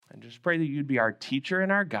just pray that you'd be our teacher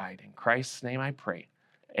and our guide. In Christ's name I pray.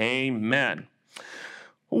 Amen.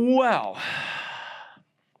 Well,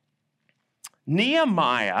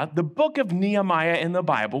 Nehemiah, the book of Nehemiah in the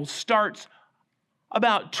Bible, starts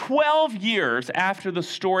about 12 years after the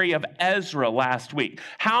story of Ezra last week.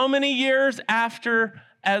 How many years after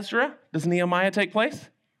Ezra does Nehemiah take place?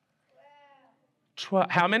 12.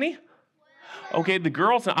 How many? 12. Okay, the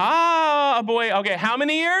girls, boy, okay, how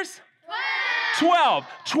many years? 12.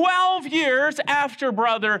 12 years after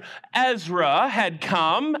brother Ezra had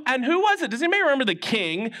come. And who was it? Does anybody remember the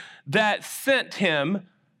king that sent him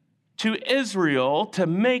to Israel to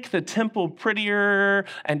make the temple prettier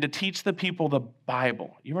and to teach the people the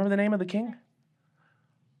Bible? You remember the name of the king?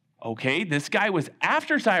 Okay, this guy was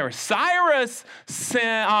after Cyrus. Cyrus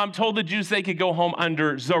told the Jews they could go home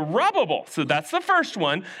under Zerubbabel. So that's the first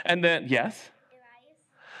one. And then, yes?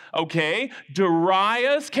 Okay,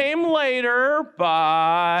 Darius came later,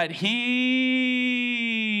 but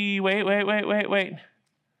wait.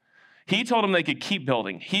 He told them they could keep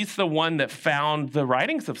building. He's the one that found the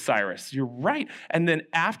writings of Cyrus. You're right. And then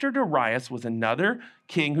after Darius was another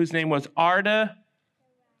king whose name was Do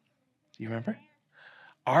you remember?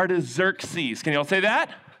 Artaxerxes. Can you all say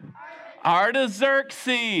that?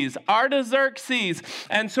 Artaxerxes.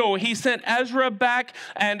 And so he sent Ezra back,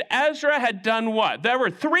 and Ezra had done what? There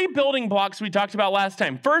were 3 building blocks we talked about last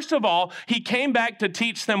time. First of all, he came back to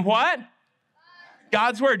teach them what?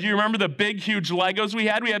 God's word. Do you remember the big, huge Legos we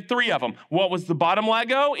had? We had 3 of them. What was the bottom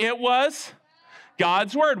Lego? It was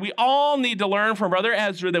God's word. We all need to learn from Brother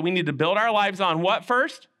Ezra that we need to build our lives on what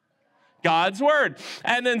first? God's word.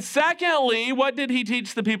 And then secondly, what did he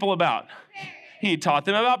teach the people about? He taught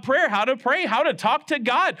them about prayer, how to pray, how to talk to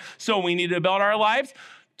God. So we need to build our lives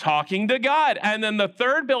talking to God. And then the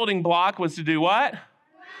third building block was to do what?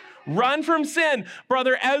 Run from sin.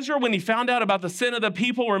 Brother Ezra, when he found out about the sin of the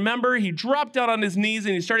people, remember, he dropped down on his knees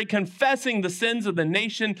and he started confessing the sins of the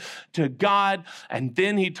nation to God. And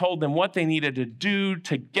then he told them what they needed to do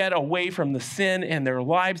to get away from the sin in their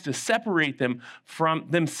lives, to separate them from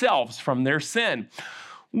themselves, from their sin.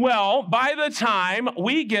 Well, by the time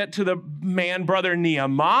we get to the man, brother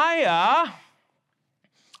Nehemiah,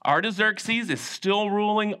 Artaxerxes is still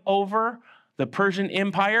ruling over the Persian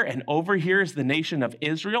Empire, and over here is the nation of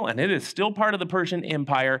Israel, and it is still part of the Persian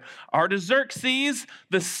Empire. Artaxerxes,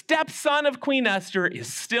 the stepson of Queen Esther,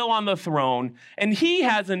 is still on the throne, and he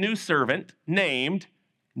has a new servant named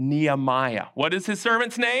Nehemiah. What is his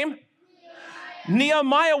servant's name?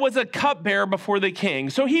 Nehemiah was a cupbearer before the king.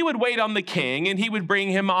 So he would wait on the king and he would bring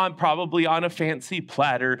him on probably on a fancy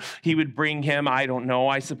platter. He would bring him, I don't know,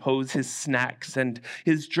 I suppose his snacks and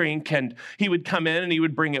his drink, and he would come in and he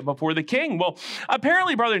would bring it before the king. Well,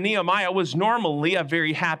 apparently brother Nehemiah was normally a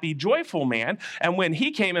very happy, joyful man. And when he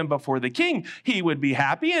came in before the king, he would be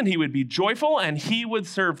happy and he would be joyful and he would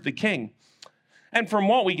serve the king. And from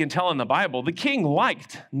what we can tell in the Bible, the king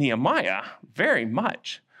liked Nehemiah very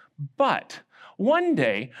much. But one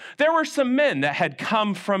day, there were some men that had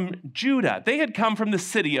come from Judah. They had come from the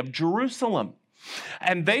city of Jerusalem.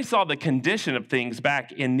 And they saw the condition of things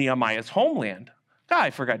back in Nehemiah's homeland. I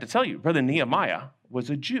forgot to tell you, brother Nehemiah was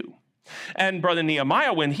a Jew. And brother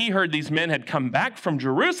Nehemiah, when he heard these men had come back from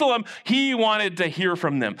Jerusalem, he wanted to hear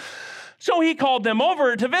from them. So he called them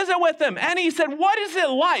over to visit with them. And he said, what is it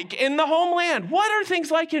like in the homeland? What are things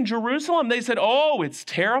like in Jerusalem? They said, oh, it's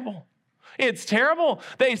terrible. It's terrible.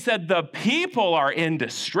 They said the people are in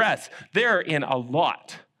distress. They're in a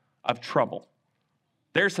lot of trouble.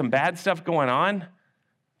 There's some bad stuff going on,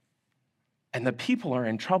 and the people are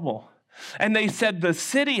in trouble. And they said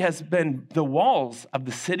the walls of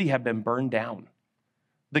the city have been burned down.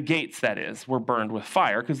 The gates, that is, were burned with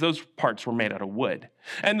fire because those parts were made out of wood.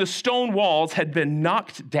 And the stone walls had been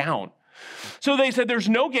knocked down. So they said there's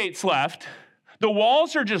no gates left. The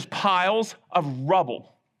walls are just piles of rubble.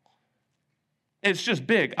 It's just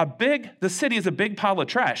the city is a big pile of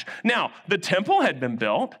trash. Now, the temple had been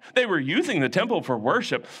built. They were using the temple for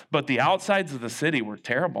worship, but the outsides of the city were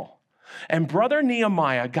terrible. And brother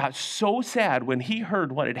Nehemiah got so sad when he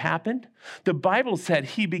heard what had happened. The Bible said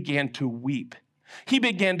he began to weep. He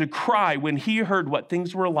began to cry when he heard what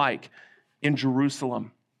things were like in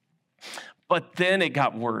Jerusalem. But then it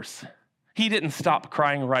got worse. He didn't stop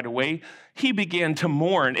crying right away. He began to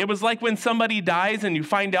mourn. It was like when somebody dies and you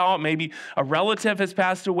find out maybe a relative has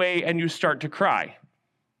passed away and you start to cry.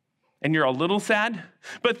 And you're a little sad,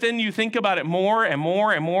 but then you think about it more and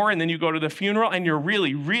more and more, and then you go to the funeral and you're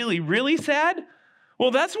really, really, really sad.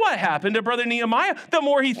 Well, that's what happened to brother Nehemiah. The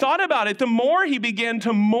more he thought about it, the more he began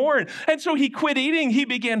to mourn. And so he quit eating, he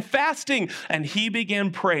began fasting, and he began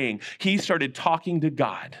praying. He started talking to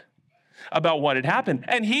God. about what had happened.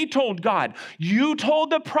 And he told God, you told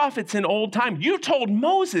the prophets in old time, you told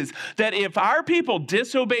Moses that if our people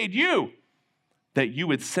disobeyed you, that you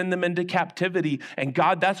would send them into captivity. And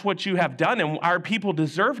God, that's what you have done, and our people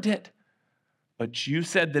deserved it. But you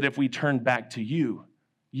said that if we turned back to you,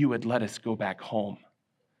 you would let us go back home.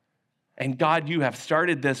 And God, you have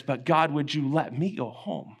started this, but God, would you let me go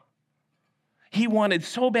home? He wanted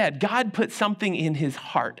so bad. God put something in his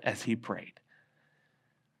heart as he prayed.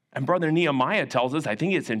 And Brother Nehemiah tells us, I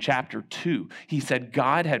think it's in chapter 2, he said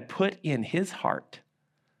God had put in his heart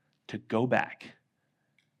to go back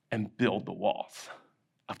and build the walls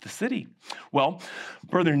of the city. Well,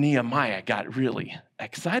 Brother Nehemiah got really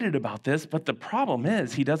excited about this, but the problem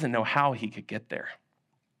is he doesn't know how he could get there.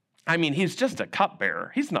 I mean, he's just a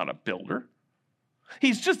cupbearer. He's not a builder.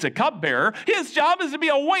 He's just a cupbearer. His job is to be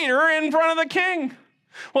a waiter in front of the king.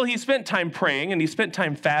 Well, he spent time praying and he spent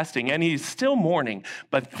time fasting and he's still mourning.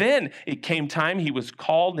 But then it came time he was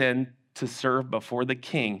called in to serve before the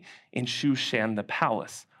king in Shushan the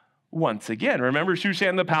palace. Once again, remember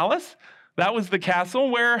Shushan the palace? That was the castle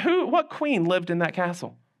where what queen lived in that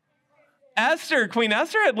castle? Esther. Queen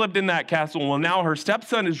Esther had lived in that castle. Well, now her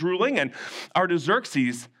stepson is ruling, and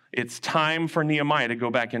Artaxerxes, it's time for Nehemiah to go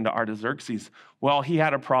back into Artaxerxes. Well, he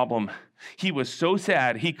had a problem. He was so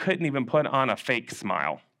sad, he couldn't even put on a fake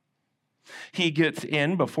smile. He gets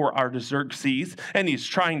in before Artaxerxes, and he's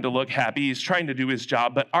trying to look happy. He's trying to do his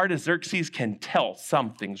job, but Artaxerxes can tell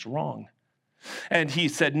something's wrong. And he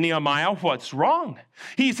said, Nehemiah, what's wrong?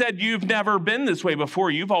 He said, you've never been this way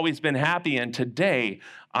before. You've always been happy. And today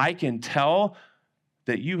I can tell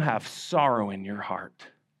that you have sorrow in your heart.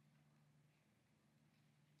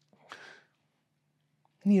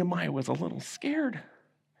 Nehemiah was a little scared.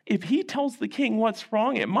 If he tells the king what's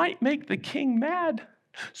wrong, it might make the king mad.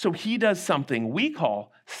 So he does something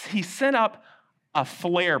he sent up a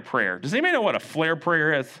flare prayer. Does anybody know what a flare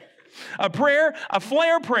prayer is? A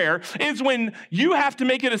flare prayer is when you have to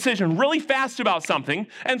make a decision really fast about something.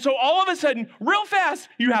 And so all of a sudden, real fast,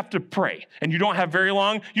 you have to pray. And you don't have very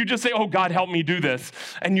long. You just say, oh, God, help me do this.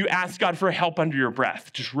 And you ask God for help under your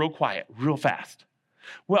breath, just real quiet, real fast.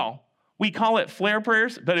 Well, we call it flare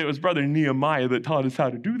prayers, but it was Brother Nehemiah that taught us how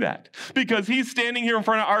to do that. Because he's standing here in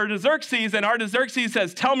front of Artaxerxes, and Artaxerxes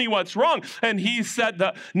says, tell me what's wrong. And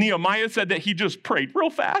Nehemiah said that he just prayed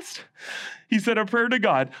real fast. He said a prayer to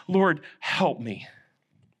God, Lord, help me.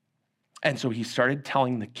 And so he started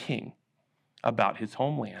telling the king about his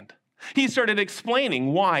homeland. He started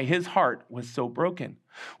explaining why his heart was so broken.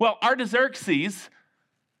 Well, Artaxerxes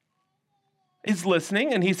is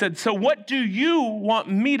listening, and he said, so what do you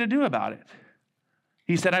want me to do about it?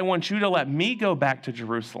 He said, I want you to let me go back to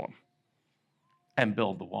Jerusalem and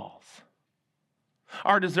build the walls.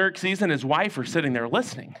 Artaxerxes and his wife are sitting there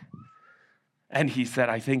listening. And he said,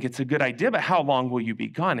 I think it's a good idea, but how long will you be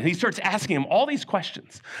gone? And he starts asking him all these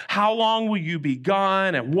questions. How long will you be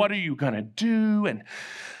gone? And what are you going to do? And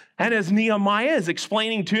as Nehemiah is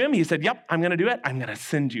explaining to him, he said, yep, I'm going to do it. I'm going to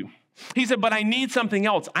send you. He said, but I need something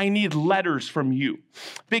else. I need letters from you.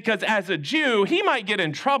 Because as a Jew, he might get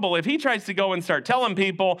in trouble if he tries to go and start telling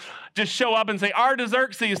people, just show up and say,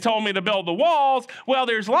 Artaxerxes told me to build the walls. Well,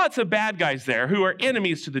 there's lots of bad guys there who are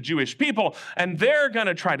enemies to the Jewish people, and they're going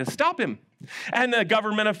to try to stop him. And the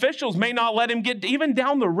government officials may not let him get even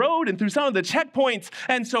down the road and through some of the checkpoints.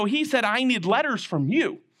 And so he said, I need letters from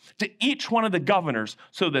you to each one of the governors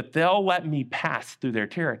so that they'll let me pass through their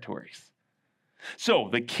territories. So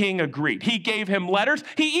the king agreed. He gave him letters.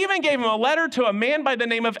 He even gave him a letter to a man by the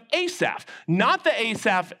name of Asaph. Not the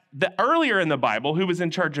Asaph earlier in the Bible who was in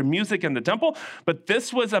charge of music in the temple, but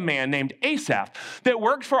this was a man named Asaph that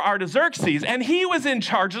worked for Artaxerxes, and he was in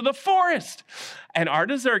charge of the forest. And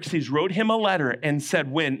Artaxerxes wrote him a letter and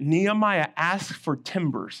said, when Nehemiah asked for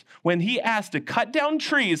timbers, when he asked to cut down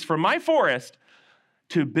trees from my forest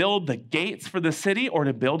to build the gates for the city or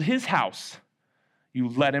to build his house, you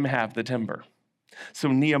let him have the timber. So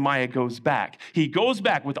Nehemiah goes back. He goes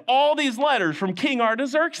back with all these letters from King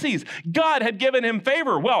Artaxerxes. God had given him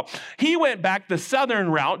favor. Well, he went back the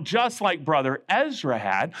southern route, just like Brother Ezra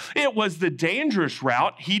had. It was the dangerous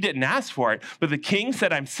route. He didn't ask for it. But the king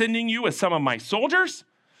said, I'm sending you with some of my soldiers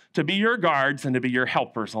to be your guards and to be your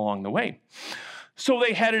helpers along the way. So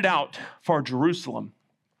they headed out for Jerusalem.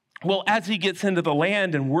 Well, as he gets into the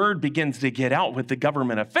land and word begins to get out with the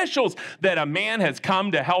government officials that a man has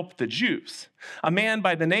come to help the Jews. A man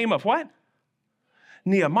by the name of what?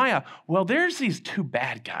 Nehemiah. Well, there's these two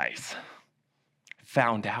bad guys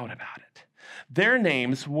found out about it. Their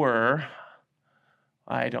names were,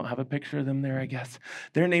 I don't have a picture of them there, I guess.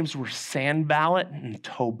 Their names were Sanballat and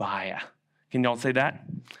Tobiah. Can y'all say that?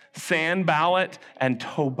 Sanballat and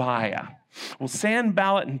Tobiah. Well,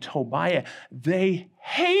 Sanballat and Tobiah, they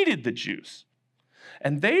hated the Jews.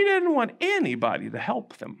 And they didn't want anybody to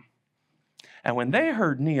help them. And when they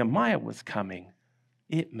heard Nehemiah was coming,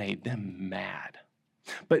 it made them mad.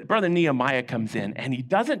 But Brother Nehemiah comes in, and he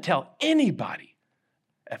doesn't tell anybody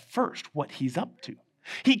at first what he's up to.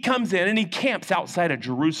 He comes in and he camps outside of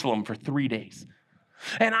Jerusalem for 3 days.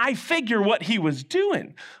 And I figure what he was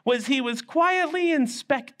doing was he was quietly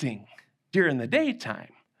inspecting during the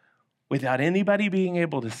daytime without anybody being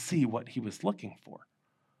able to see what he was looking for.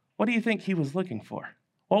 What do you think he was looking for?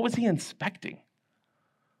 What was he inspecting?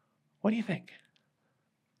 What do you think?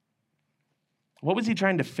 What was he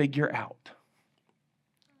trying to figure out?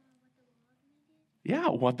 Yeah,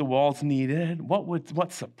 what the walls needed.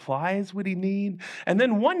 What supplies would he need? And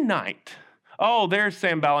then one night, oh, there's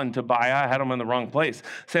Sanballat and Tobiah. I had them in the wrong place.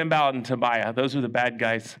 Sanballat and Tobiah, those are the bad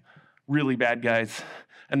guys, really bad guys.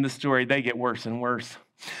 And the story, they get worse and worse.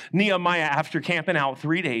 Nehemiah, after camping out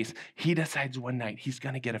 3 days, he decides one night he's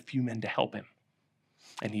going to get a few men to help him.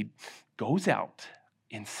 And he goes out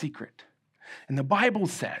in secret. And the Bible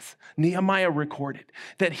says, Nehemiah recorded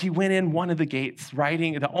that he went in one of the gates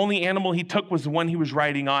riding. The only animal he took was the one he was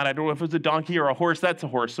riding on. I don't know if it was a donkey or a horse. That's a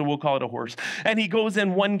horse, so we'll call it a horse. And he goes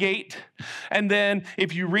in one gate. And then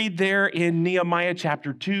if you read there in Nehemiah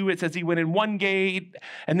chapter 2, it says he went in one gate,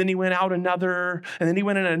 and then he went out another, and then he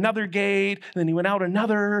went in another gate, and then he went out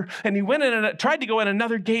another, and he went in tried to go in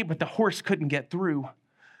another gate, but the horse couldn't get through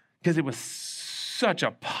because it was such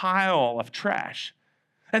a pile of trash.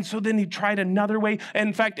 And so then he tried another way.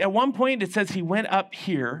 In fact, at one point, it says he went up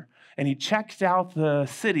here and he checked out the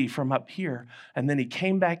city from up here. And then he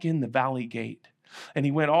came back in the valley gate and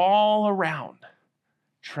he went all around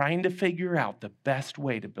trying to figure out the best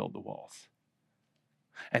way to build the walls.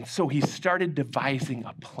 And so he started devising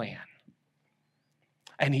a plan.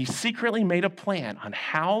 And he secretly made a plan on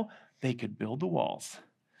how they could build the walls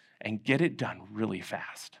and get it done really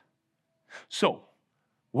fast. So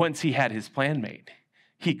once he had his plan made,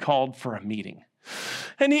 he called for a meeting.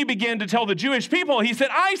 And he began to tell the Jewish people, he said,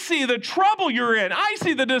 I see the trouble you're in. I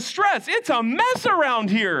see the distress. It's a mess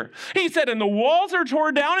around here. He said, and the walls are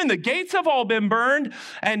torn down and the gates have all been burned.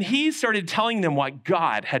 And he started telling them what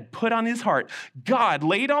God had put on his heart. God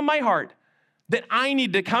laid on my heart that I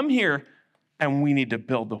need to come here and we need to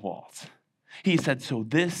build the walls. He said, so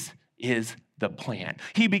this is the plan.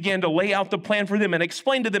 He began to lay out the plan for them and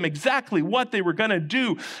explain to them exactly what they were going to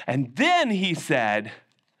do. And then he said,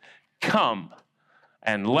 come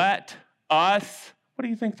and let us, what do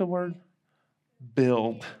you think the word?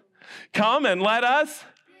 Build. Come and let us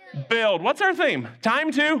build. What's our theme?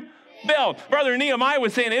 Time to build. Brother Nehemiah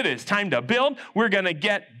was saying it is time to build. We're going to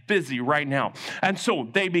get busy right now. And so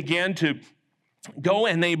they began to go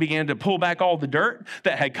and they began to pull back all the dirt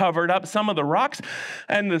that had covered up some of the rocks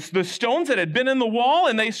and the stones that had been in the wall,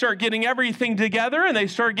 and they start getting everything together and they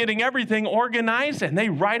start getting everything organized, and they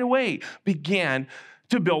right away began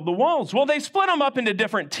to build the walls. Well, they split them up into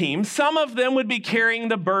different teams. Some of them would be carrying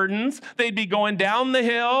the burdens. They'd be going down the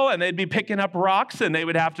hill and they'd be picking up rocks and they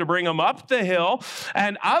would have to bring them up the hill,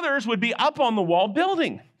 and others would be up on the wall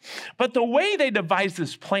building. But the way they devised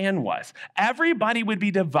this plan was everybody would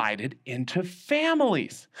be divided into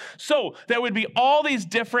families. So there would be all these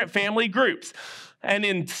different family groups. And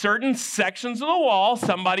in certain sections of the wall,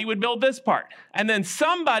 somebody would build this part. And then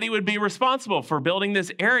somebody would be responsible for building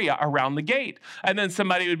this area around the gate. And then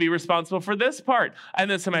somebody would be responsible for this part. And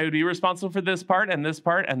then somebody would be responsible for this part and this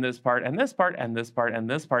part and this part and this part and this part and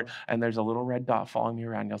this part. And there's a little red dot following me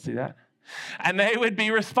around. Y'all see that? And they would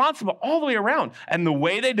be responsible all the way around. And the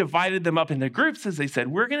way they divided them up into groups is they said,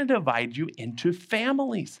 we're going to divide you into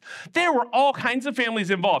families. There were all kinds of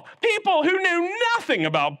families involved. People who knew nothing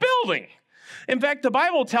about building. In fact, the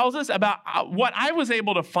Bible tells us about what I was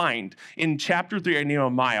able to find in chapter 3 of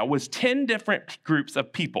Nehemiah was 10 different groups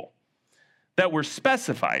of people that were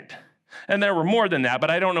specified. And there were more than that,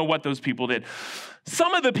 but I don't know what those people did.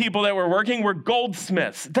 Some of the people that were working were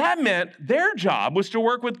goldsmiths. That meant their job was to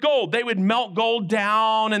work with gold. They would melt gold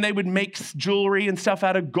down and they would make jewelry and stuff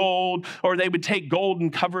out of gold, or they would take gold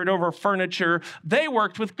and cover it over furniture. They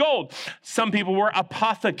worked with gold. Some people were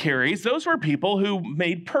apothecaries. Those were people who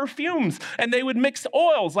made perfumes and they would mix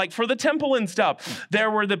oils like for the temple and stuff.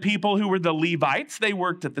 There were the people who were the Levites. They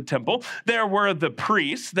worked at the temple. There were the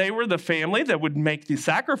priests. They were the family that would make the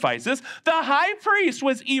sacrifices. The high priest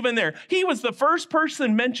was even there. He was the first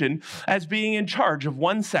person mentioned as being in charge of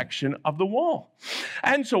one section of the wall.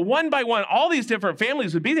 And so one by one, all these different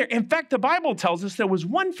families would be there. In fact, the Bible tells us there was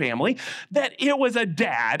one family that it was a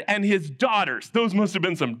dad and his daughters. Those must have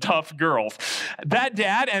been some tough girls. That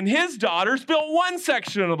dad and his daughters built one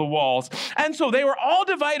section of the walls. And so they were all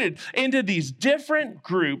divided into these different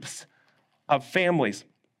groups of families.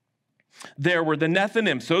 There were the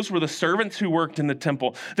Nethinims. Those were the servants who worked in the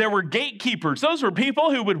temple. There were gatekeepers. Those were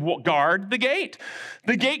people who would guard the gate.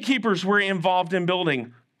 The gatekeepers were involved in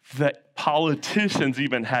building. The politicians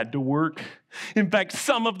even had to work. In fact,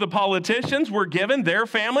 some of the politicians were given their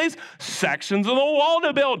families sections of the wall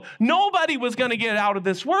to build. Nobody was going to get out of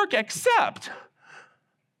this work except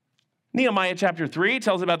Nehemiah chapter 3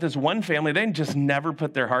 tells about this one family. They just never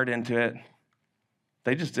put their heart into it.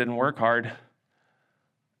 They just didn't work hard.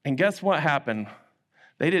 And guess what happened?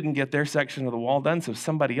 They didn't get their section of the wall done, so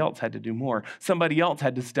somebody else had to do more. Somebody else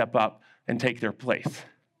had to step up and take their place.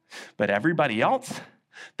 But everybody else,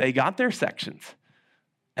 they got their sections,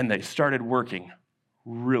 and they started working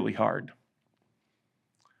really hard.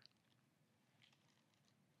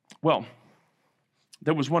 Well,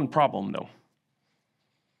 there was one problem, though.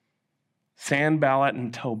 Sanballat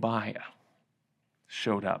and Tobiah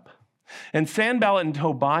showed up. And Sanballat and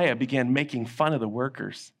Tobiah began making fun of the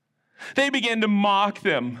workers. They began to mock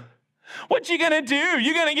them. What you gonna do?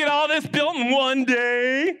 You gonna get all this built in one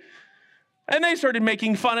day? And they started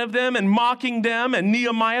making fun of them and mocking them, and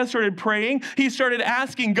Nehemiah started praying. He started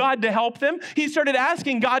asking God to help them. He started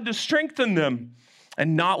asking God to strengthen them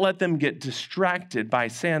and not let them get distracted by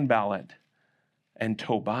Sanballat and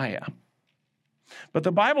Tobiah. But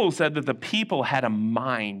the Bible said that the people had a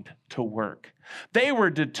mind to work. They were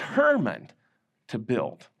determined to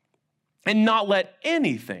build and not let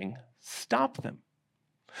anything stop them.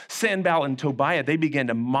 Sanballat and Tobiah, they began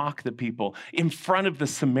to mock the people in front of the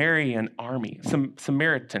Samaritan army,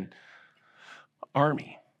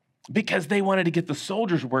 because they wanted to get the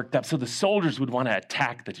soldiers worked up so the soldiers would want to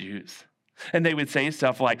attack the Jews. And they would say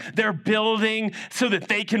stuff like, they're building so that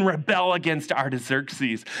they can rebel against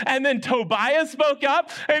Artaxerxes. And then Tobiah spoke up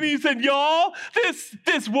and he said, y'all,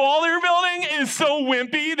 this wall they're building is so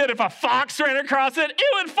wimpy that if a fox ran across it, it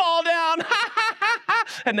would fall down.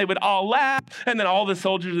 And they would all laugh. And then all the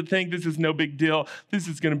soldiers would think, this is no big deal. This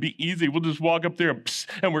is going to be easy. We'll just walk up there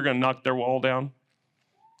and we're going to knock their wall down.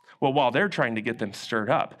 Well, while they're trying to get them stirred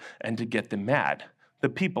up and to get them mad, the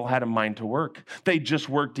people had a mind to work. They just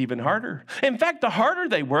worked even harder. In fact, the harder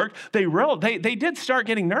they worked, they did start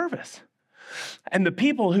getting nervous. And the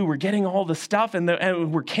people who were getting all the stuff and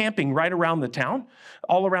were camping right around the town,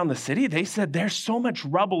 all around the city, they said there's so much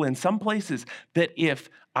rubble in some places that if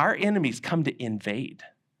our enemies come to invade,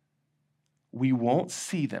 we won't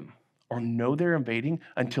see them or know they're invading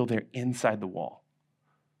until they're inside the wall.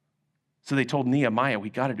 So they told Nehemiah,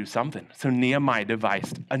 we got to do something. So Nehemiah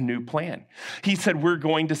devised a new plan. He said, we're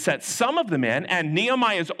going to set some of the men and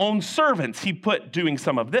Nehemiah's own servants, he put doing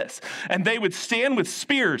some of this. And they would stand with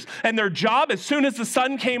spears. And their job, as soon as the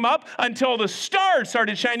sun came up until the stars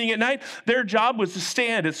started shining at night, their job was to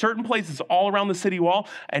stand at certain places all around the city wall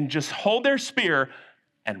and just hold their spear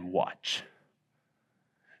and watch.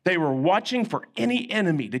 They were watching for any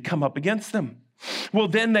enemy to come up against them. Well,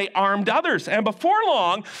 then they armed others. And before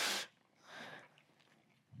long,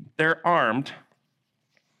 they're armed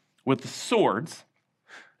with swords.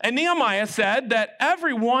 And Nehemiah said that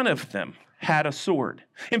every one of them had a sword.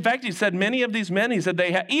 In fact, he said many of these men, he said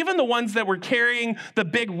they had, even the ones that were carrying the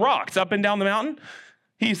big rocks up and down the mountain,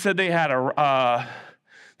 he said they had a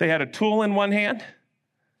tool in one hand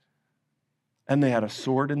and they had a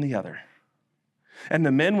sword in the other. And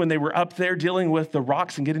the men, when they were up there dealing with the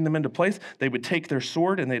rocks and getting them into place, they would take their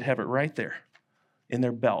sword and they'd have it right there in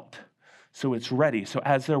their belt. So it's ready. So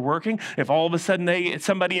as they're working, if all of a sudden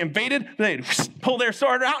somebody invaded, they'd pull their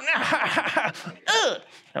sword out.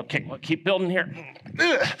 Okay, we'll keep building here.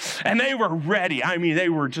 And they were ready. I mean, they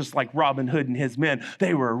were just like Robin Hood and his men.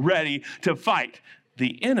 They were ready to fight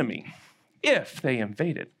the enemy if they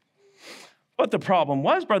invaded. But the problem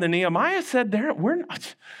was, Brother Nehemiah said,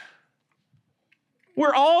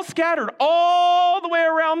 we're all scattered all the way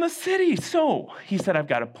around the city. So he said, I've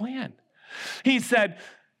got a plan. He said,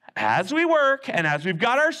 as we work and as we've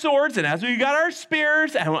got our swords and as we've got our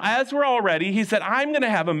spears and as we're all ready, he said, I'm going to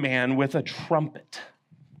have a man with a trumpet.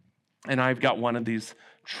 And I've got one of these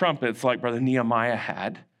trumpets like Brother Nehemiah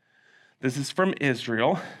had. This is from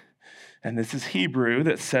Israel, and this is Hebrew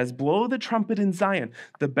that says, blow the trumpet in Zion.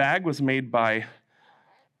 The bag was made by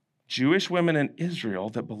Jewish women in Israel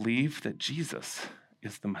that believe that Jesus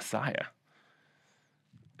is the Messiah.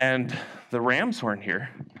 And the ram's horn here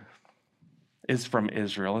is from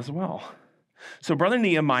Israel as well. So Brother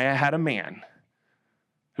Nehemiah had a man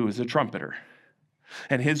who was a trumpeter.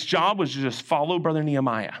 And his job was to just follow Brother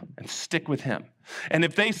Nehemiah and stick with him. And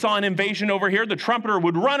if they saw an invasion over here, the trumpeter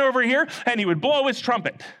would run over here and he would blow his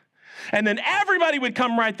trumpet. And then everybody would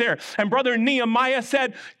come right there. And Brother Nehemiah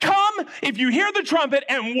said, come if you hear the trumpet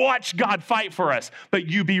and watch God fight for us. But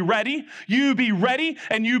you be ready,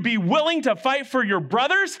 and you be willing to fight for your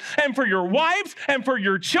brothers and for your wives and for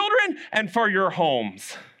your children and for your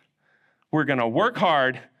homes. We're going to work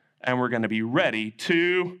hard and we're going to be ready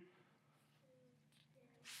to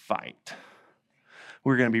fight.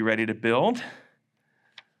 We're going to be ready to build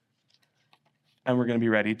and we're going to be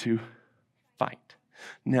ready to fight.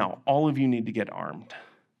 Now, all of you need to get armed,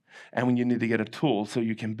 and you need to get a tool so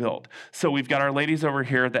you can build. So we've got our ladies over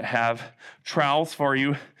here that have trowels for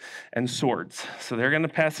you and swords. So they're going to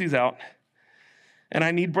pass these out, and I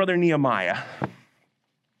need Brother Nehemiah.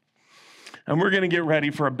 And we're going to get ready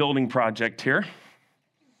for a building project here.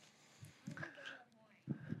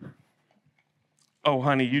 Oh,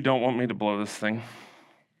 honey, you don't want me to blow this thing.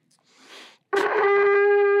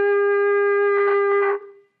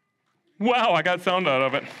 Wow, I got sound out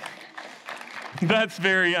of it. That's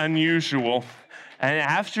very unusual. And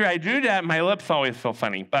after I do that, my lips always feel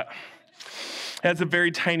funny, but it has a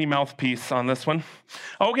very tiny mouthpiece on this one.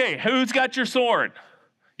 Okay, who's got your sword?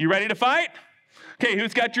 You ready to fight? Okay,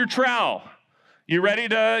 who's got your trowel? You ready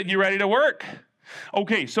to work?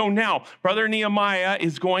 Okay, so now Brother Nehemiah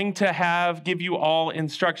is going to give you all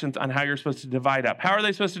instructions on how you're supposed to divide up. How are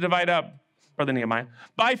they supposed to divide up, Brother Nehemiah?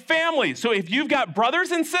 By family. So if you've got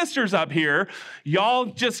brothers and sisters up here, y'all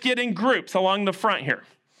just get in groups along the front here.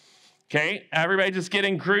 Okay, everybody just get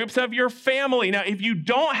in groups of your family. Now, if you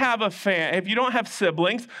don't have if you don't have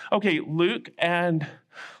siblings, okay, Luke,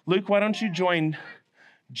 why don't you join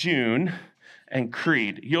June and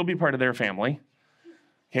Creed? You'll be part of their family.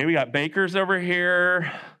 Okay, we got bakers over here.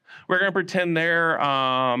 We're going to pretend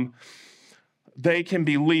they can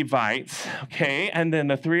be Levites, okay? And then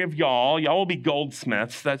the three of y'all will be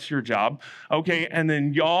goldsmiths. That's your job. Okay, and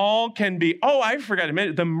then y'all can be, I forgot to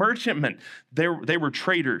mention, the merchantmen. They were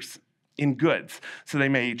traders in goods. So they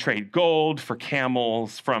may trade gold for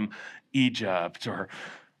camels from Egypt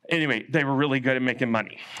anyway, they were really good at making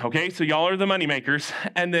money. Okay, so y'all are the money makers.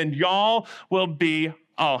 And then y'all will be,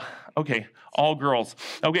 all girls.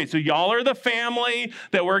 Okay, so y'all are the family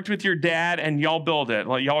that worked with your dad and y'all build it.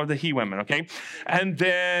 Well, y'all are the he women, okay? And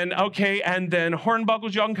then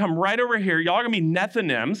hornbuckles, y'all can come right over here. Y'all are gonna be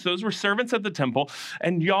Nethinims. Those were servants at the temple.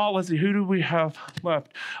 And y'all, let's see, who do we have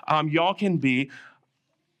left? Y'all can be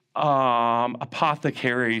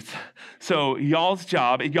apothecaries. So y'all's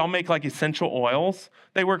job, y'all make like essential oils.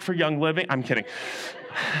 They work for Young Living. I'm kidding.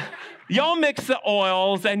 Y'all mix the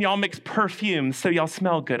oils and y'all mix perfumes so y'all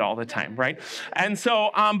smell good all the time, right? And so,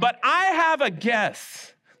 but I have a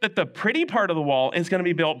guess that the pretty part of the wall is going to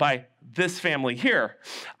be built by this family here.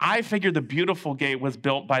 I figure the beautiful gate was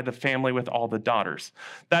built by the family with all the daughters.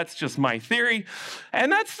 That's just my theory.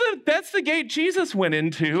 And that's the gate Jesus went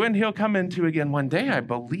into and he'll come into again one day, I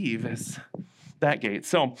believe, is that gate.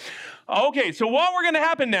 So, okay, so what we're going to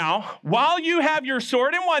happen now, while you have your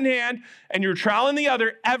sword in one hand and your trowel in the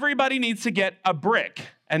other, everybody needs to get a brick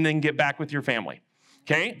and then get back with your family.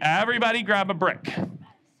 Okay, everybody grab a brick.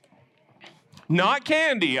 Not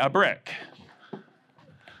candy, a brick.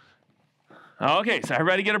 Okay, so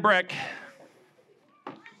everybody get a brick.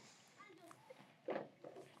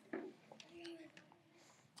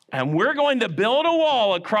 And we're going to build a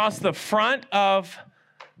wall across the front of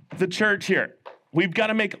the church here. We've got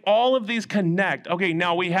to make all of these connect. Okay,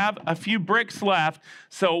 now we have a few bricks left,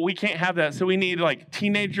 so we can't have that. So we need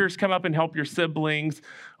teenagers come up and help your siblings,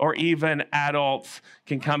 or even adults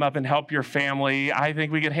can come up and help your family. I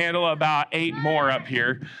think we could handle about 8 more up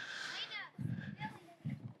here.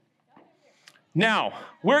 Now,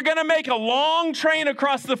 we're going to make a long train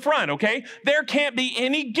across the front, okay? There can't be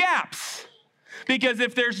any gaps, because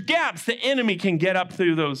if there's gaps, the enemy can get up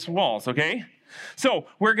through those walls, okay? So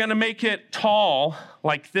we're going to make it tall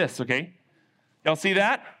like this, okay? Y'all see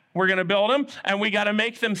that? We're going to build them, and we got to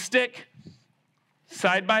make them stick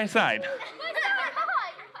side by side.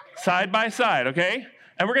 Side by side, okay?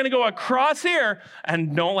 And we're going to go across here,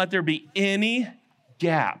 and don't let there be any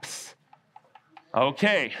gaps.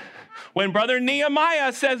 Okay. When Brother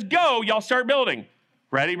Nehemiah says go, y'all start building.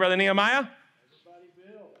 Ready, Brother Nehemiah? Everybody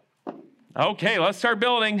build. Okay, let's start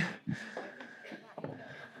building.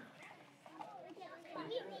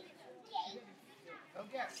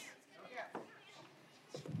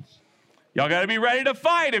 Y'all got to be ready to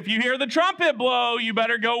fight. If you hear the trumpet blow, you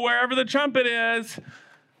better go wherever the trumpet is.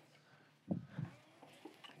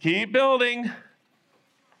 Keep building.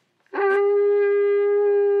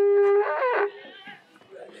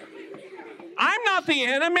 I'm not the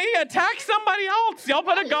enemy. Attack somebody else. Y'all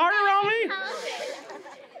put a guard around me?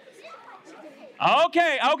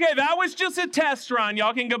 Okay, that was just a test run.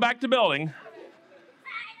 Y'all can go back to building.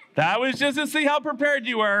 That was just to see how prepared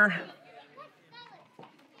you were.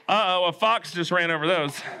 Uh-oh, a fox just ran over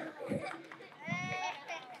those.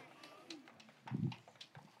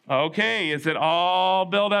 Okay, is it all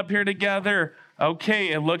built up here together?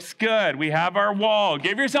 Okay, it looks good. We have our wall.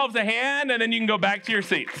 Give yourselves a hand, and then you can go back to your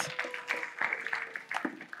seats.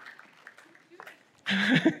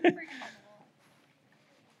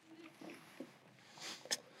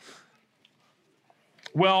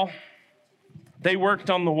 Well, they worked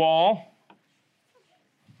on the wall,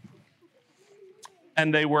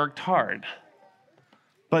 and they worked hard.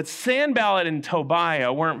 But Sanballat and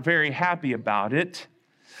Tobiah weren't very happy about it.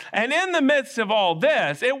 And in the midst of all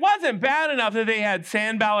this, it wasn't bad enough that they had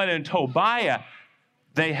Sanballat and Tobiah.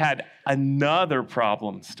 They had another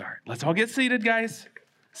problem start. Let's all get seated, guys.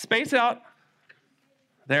 Space out.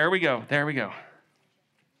 There we go.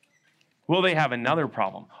 Well, they have another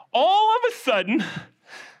problem. All of a sudden,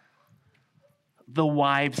 the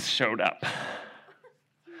wives showed up.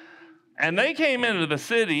 And they came into the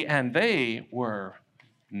city, and they were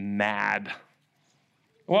mad.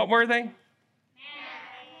 What were they?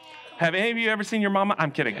 Have any of you ever seen your mama?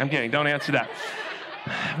 I'm kidding. Don't answer that.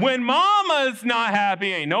 When mama's not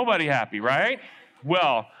happy, ain't nobody happy, right?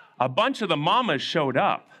 Well, a bunch of the mamas showed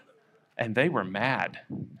up, and they were mad.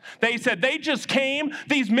 They said,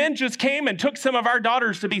 these men just came and took some of our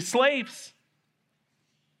daughters to be slaves.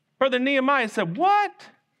 Brother Nehemiah said, what?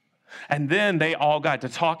 And then they all got to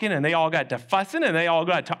talking, and they all got to fussing, and they all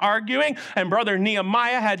got to arguing, and Brother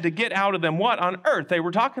Nehemiah had to get out of them what on earth they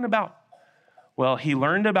were talking about. Well, he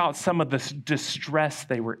learned about some of the distress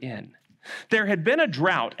they were in. There had been a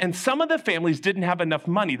drought, and some of the families didn't have enough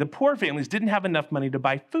money. The poor families didn't have enough money to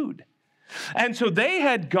buy food. And so they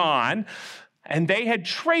had gone, and they had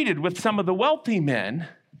traded with some of the wealthy men.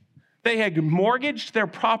 They had mortgaged their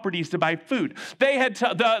properties to buy food.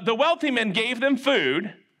 The wealthy men gave them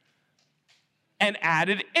food and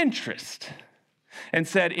added interest and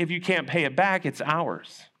said, if you can't pay it back, it's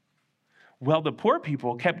ours. Well, the poor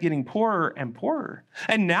people kept getting poorer and poorer.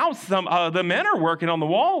 And now some the men are working on the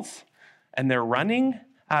walls, and they're running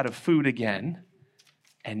out of food again.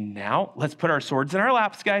 And now, let's put our swords in our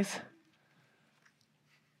laps, guys.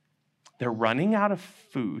 They're running out of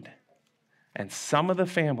food. And some of the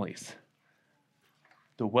families,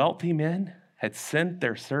 the wealthy men, had sent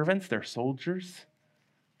their servants, their soldiers,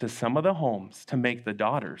 to some of the homes to make the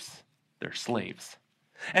daughters their slaves.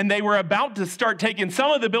 And they were about to start taking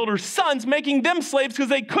some of the builders' sons, making them slaves because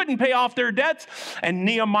they couldn't pay off their debts. And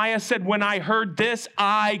Nehemiah said, when I heard this,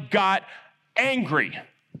 I got angry.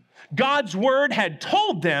 God's word had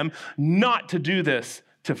told them not to do this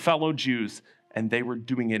to fellow Jews, and they were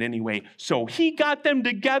doing it anyway. So he got them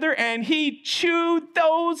together, and he chewed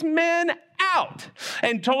those men out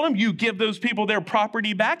and told them, you give those people their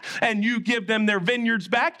property back, and you give them their vineyards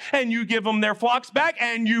back, and you give them their flocks back,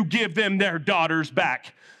 and you give them their daughters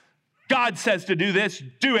back. God says to do this,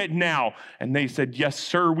 do it now. And they said, yes,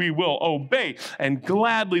 sir, we will obey. And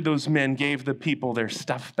gladly those men gave the people their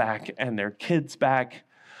stuff back and their kids back.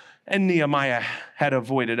 And Nehemiah had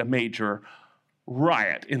avoided a major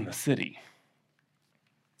riot in the city.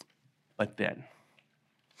 But then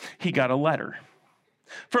he got a letter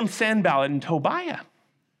from Sanballat and Tobiah.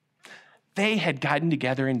 They had gotten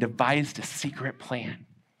together and devised a secret plan.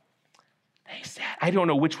 They said, I don't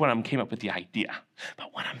know which one of them came up with the idea,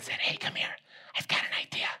 but one of them said, hey, come here. I've got an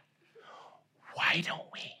idea. Why don't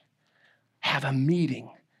we have a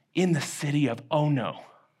meeting in the city of Ono?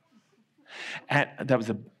 And that was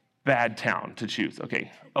a bad town to choose.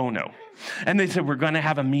 Okay, Ono. And they said, we're going to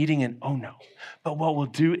have a meeting in Ono. But what we'll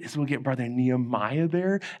do is we'll get Brother Nehemiah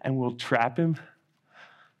there, and we'll trap him,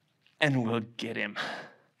 and we'll get him.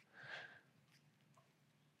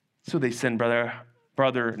 So they send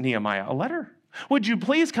Brother Nehemiah a letter. Would you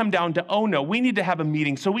please come down to Ono? We need to have a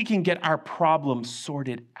meeting so we can get our problems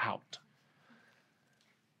sorted out.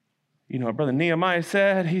 You know what Brother Nehemiah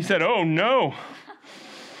said? He said, oh no,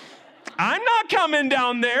 I'm not coming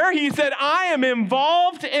down there. He said, I am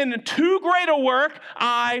involved in too great a work.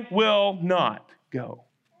 I will not go.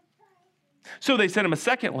 So they sent him a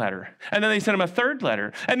second letter, and then they sent him a third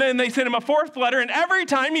letter, and then they sent him a fourth letter, and every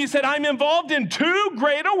time he said, I'm involved in too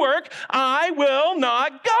great a work, I will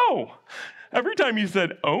not go. Every time he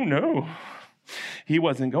said, oh no, he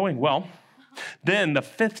wasn't going. Well, then the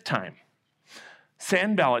fifth time,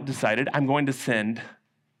 Sanballat decided, I'm going to send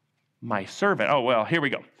my servant. Oh, well, here we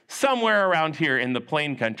go. Somewhere around here in the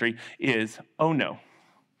plain country is Ono.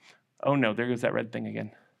 Oh no, there goes that red thing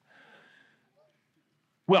again.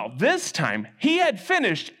 Well, this time, he had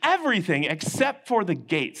finished everything except for the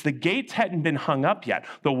gates. The gates hadn't been hung up yet.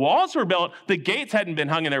 The walls were built. The gates hadn't been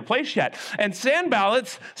hung in their place yet. And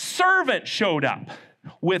Sanballat's servant showed up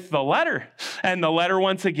with the letter. And the letter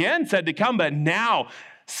once again said to come, but now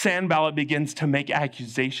Sanballat begins to make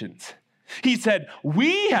accusations. He said,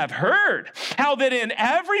 we have heard how that in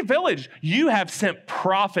every village you have sent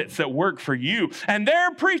prophets that work for you, and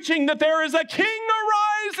they're preaching that there is a king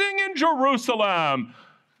arising in Jerusalem,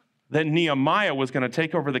 that Nehemiah was going to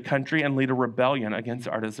take over the country and lead a rebellion against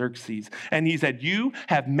Artaxerxes. And he said, you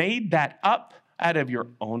have made that up out of your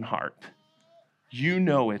own heart. You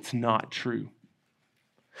know it's not true.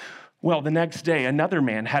 Well, the next day, another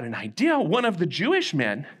man had an idea. One of the Jewish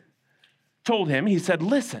men told him, he said,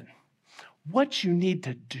 listen, what you need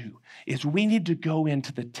to do is we need to go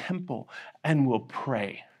into the temple and we'll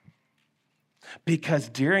pray. Because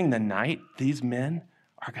during the night, these men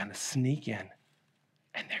are going to sneak in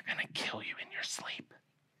and they're going to kill you in your sleep.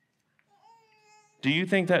 Do you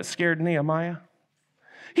think that scared Nehemiah?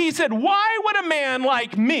 He said, why would a man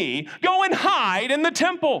like me go and hide in the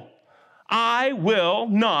temple? I will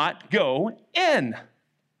not go in.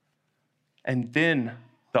 And then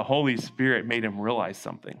the Holy Spirit made him realize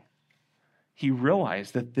something. He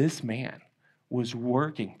realized that this man was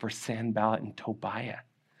working for Sanballat and Tobiah.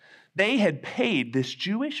 They had paid this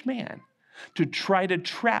Jewish man to try to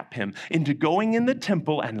trap him into going in the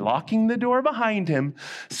temple and locking the door behind him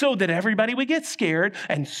so that everybody would get scared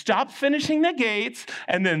and stop finishing the gates,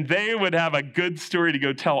 and then they would have a good story to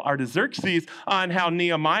go tell Artaxerxes on how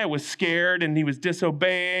Nehemiah was scared and he was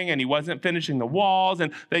disobeying and he wasn't finishing the walls,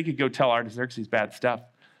 and they could go tell Artaxerxes bad stuff.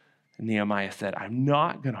 And Nehemiah said, I'm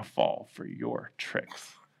not going to fall for your tricks.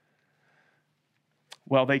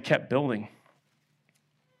 Well, they kept building.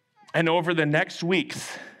 And over the next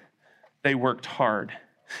weeks, they worked hard.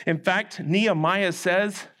 In fact, Nehemiah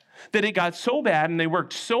says that it got so bad and they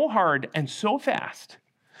worked so hard and so fast.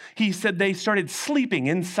 He said they started sleeping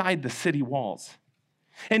inside the city walls.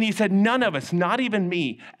 And he said, none of us, not even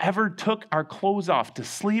me, ever took our clothes off to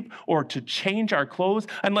sleep or to change our clothes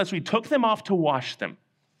unless we took them off to wash them.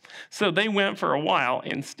 So they went for a while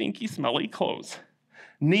in stinky, smelly clothes,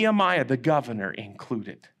 Nehemiah, the governor,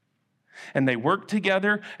 included. And they worked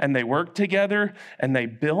together, and they worked together, and they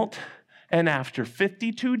built. And after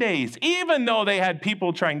 52 days, even though they had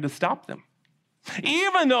people trying to stop them,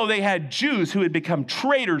 even though they had Jews who had become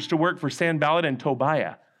traitors to work for Sanballat and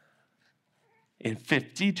Tobiah, in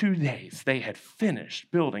 52 days, they had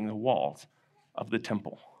finished building the walls of the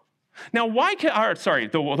temple. Now,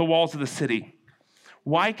 the walls of the city.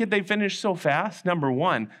 Why could they finish so fast? Number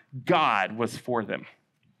one, God was for them.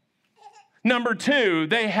 Number two,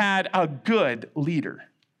 they had a good leader.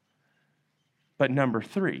 But number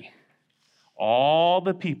three, all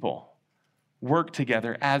the people worked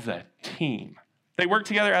together as a team. They worked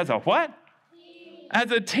together as a what? Team. As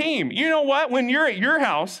a team. You know what? When you're at your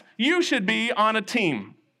house, you should be on a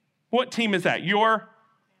team. What team is that?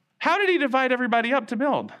 How did he divide everybody up to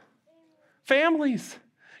build? Families.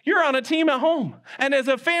 You're on a team at home. And as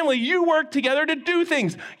a family, you work together to do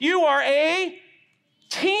things. You are a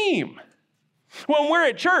team. When we're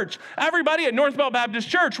at church, everybody at Northbelt Baptist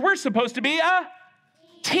Church, we're supposed to be a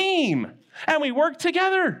team. And we work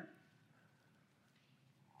together.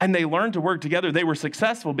 And they learned to work together. They were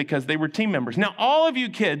successful because they were team members. Now, all of you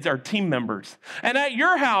kids are team members. And at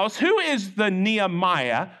your house, who is the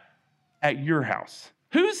Nehemiah at your house?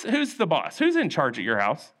 Who's the boss? Who's in charge at your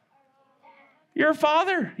house? Your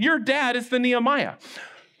father. Your dad is the Nehemiah.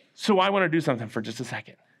 So I want to do something for just a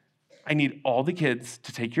second. I need all the kids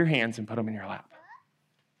to take your hands and put them in your lap.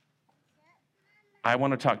 I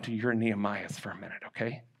want to talk to your Nehemiahs for a minute,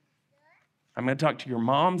 okay? I'm going to talk to your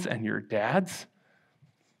moms and your dads.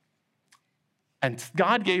 And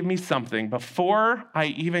God gave me something before I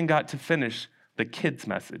even got to finish the kids'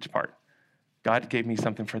 message part. God gave me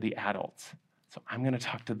something for the adults. So I'm going to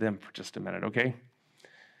talk to them for just a minute, okay?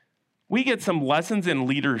 We get some lessons in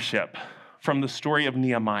leadership from the story of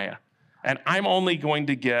Nehemiah. And I'm only going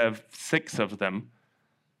to give 6 of them.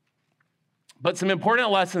 But some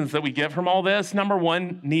important lessons that we get from all this. Number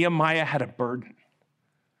one, Nehemiah had a burden.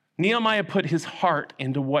 Nehemiah put his heart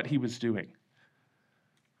into what he was doing.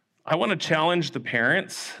 I want to challenge the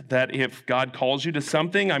parents that if God calls you to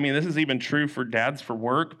something, this is even true for dads for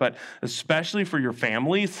work, but especially for your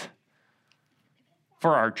families,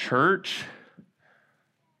 for our church,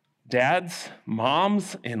 dads,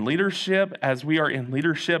 moms in leadership, as we are in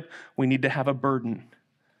leadership, we need to have a burden.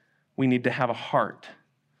 We need to have a heart,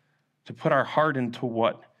 to put our heart into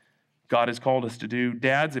what God has called us to do.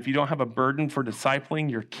 Dads, if you don't have a burden for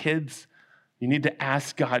discipling your kids, You need to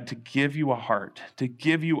ask God to give you a heart, to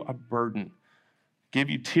give you a burden, give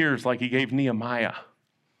you tears like he gave Nehemiah.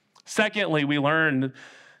 Secondly, we learned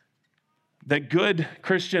that good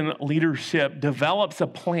Christian leadership develops a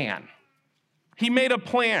plan. He made a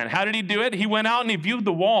plan. How did he do it? He went out and he viewed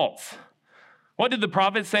the walls. What did the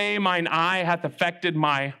prophet say? Mine eye hath affected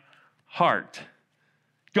my heart.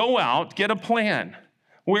 Go out, get a plan.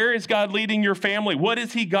 Where is God leading your family? What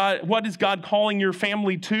is God calling your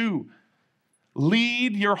family to?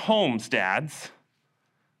 Lead your homes, dads.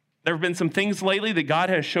 There have been some things lately that God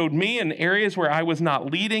has showed me in areas where I was not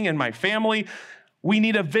leading in my family. We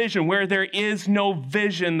need a vision. Where there is no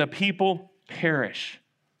vision, the people perish.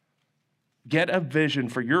 Get a vision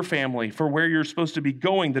for your family, for where you're supposed to be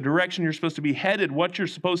going, the direction you're supposed to be headed, what you're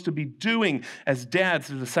supposed to be doing as dads,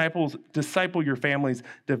 as disciple your families,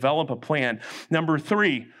 develop a plan. Number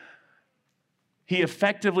 3, he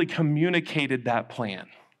effectively communicated that plan.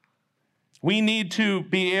 We need to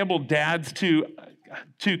be able, dads, to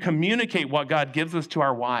communicate what God gives us to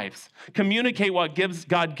our wives, communicate what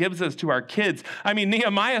God gives us to our kids. I mean,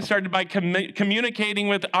 Nehemiah started by communicating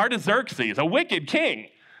with Artaxerxes, a wicked king,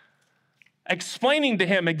 explaining to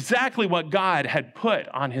him exactly what God had put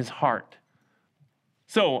on his heart.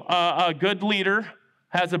 So a good leader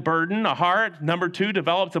has a burden, a heart. Number 2,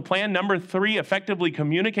 develops a plan. Number 3, effectively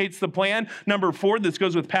communicates the plan. Number 4, this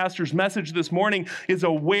goes with Pastor's message this morning, is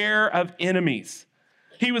aware of enemies.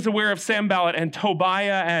 He was aware of Sanballat and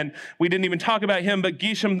Tobiah, and we didn't even talk about him, but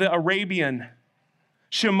Geshem the Arabian.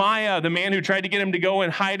 Shemaiah, the man who tried to get him to go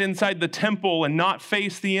and hide inside the temple and not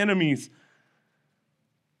face the enemies.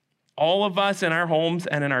 All of us in our homes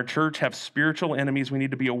and in our church have spiritual enemies. We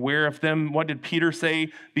need to be aware of them. What did Peter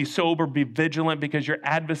say? Be sober, be vigilant, because your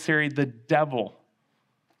adversary, the devil,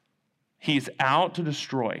 he's out to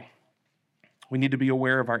destroy. We need to be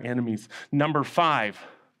aware of our enemies. Number 5,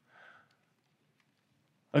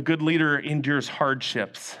 a good leader endures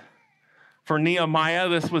hardships. For Nehemiah,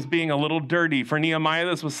 this was being a little dirty. For Nehemiah,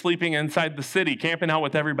 this was sleeping inside the city, camping out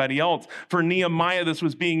with everybody else. For Nehemiah, this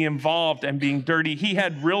was being involved and being dirty. He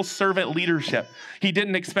had real servant leadership. He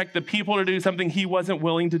didn't expect the people to do something he wasn't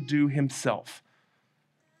willing to do himself.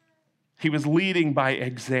 He was leading by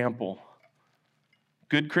example.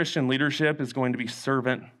 Good Christian leadership is going to be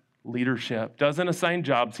servant leadership. Doesn't assign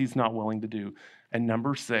jobs he's not willing to do. And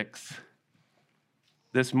number 6,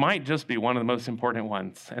 this might just be one of the most important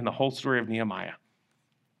ones in the whole story of Nehemiah.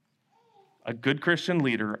 A good Christian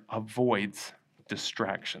leader avoids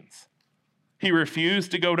distractions. He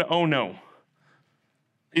refused to go to Ono.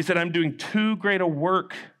 He said, I'm doing too great a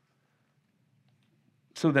work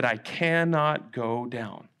so that I cannot go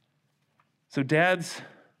down. So dads,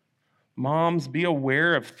 moms, be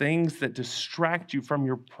aware of things that distract you from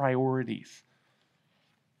your priorities.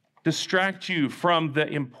 Distract you from the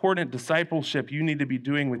important discipleship you need to be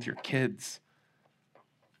doing with your kids.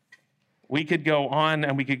 We could go on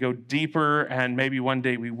and we could go deeper, and maybe one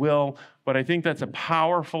day we will, but I think that's a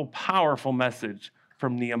powerful, powerful message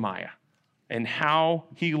from Nehemiah and how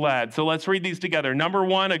he led. So let's read these together. Number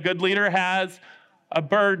 1, a good leader has a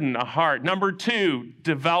burden, a heart. Number 2,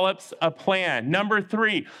 develops a plan. Number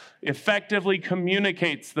 3, effectively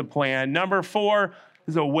communicates the plan. Number 4,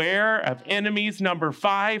 is aware of enemies. Number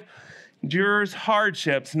 5, endures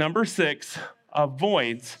hardships. Number 6,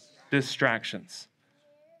 avoids distractions.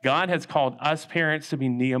 God has called us parents to be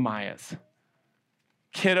Nehemiahs.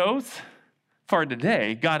 Kiddos, for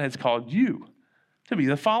today, God has called you to be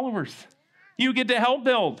the followers. You get to help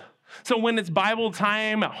build. So when it's Bible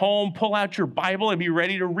time at home, pull out your Bible and be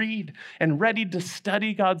ready to read and ready to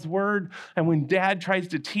study God's word. And when dad tries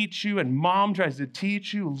to teach you and mom tries to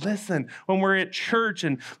teach you, listen. When we're at church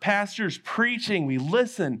and pastors preaching, we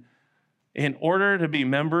listen in order to be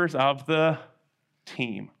members of the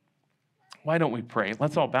team. Why don't we pray?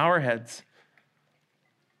 Let's all bow our heads.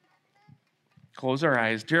 Close our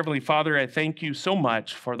eyes. Dear Heavenly Father, I thank you so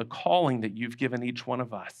much for the calling that you've given each one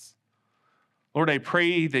of us. Lord, I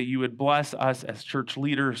pray that you would bless us as church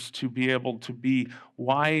leaders to be able to be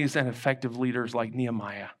wise and effective leaders like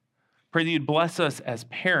Nehemiah. Pray that you'd bless us as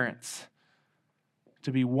parents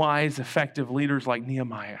to be wise, effective leaders like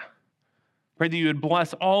Nehemiah. Pray that you would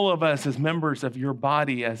bless all of us as members of your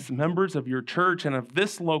body, as members of your church and of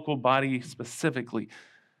this local body specifically.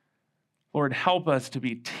 Lord, help us to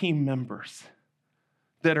be team members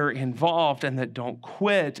that are involved and that don't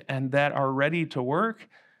quit and that are ready to work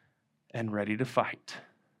and ready to fight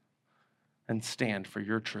and stand for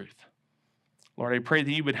your truth. Lord, I pray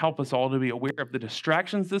that you would help us all to be aware of the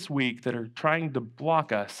distractions this week that are trying to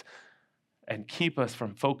block us and keep us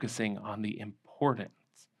from focusing on the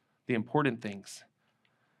important things.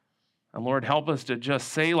 And Lord, help us to just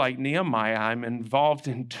say like Nehemiah, I'm involved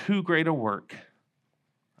in too great a work.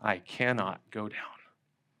 I cannot go down.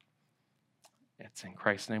 It's in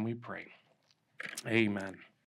Christ's name we pray. Amen.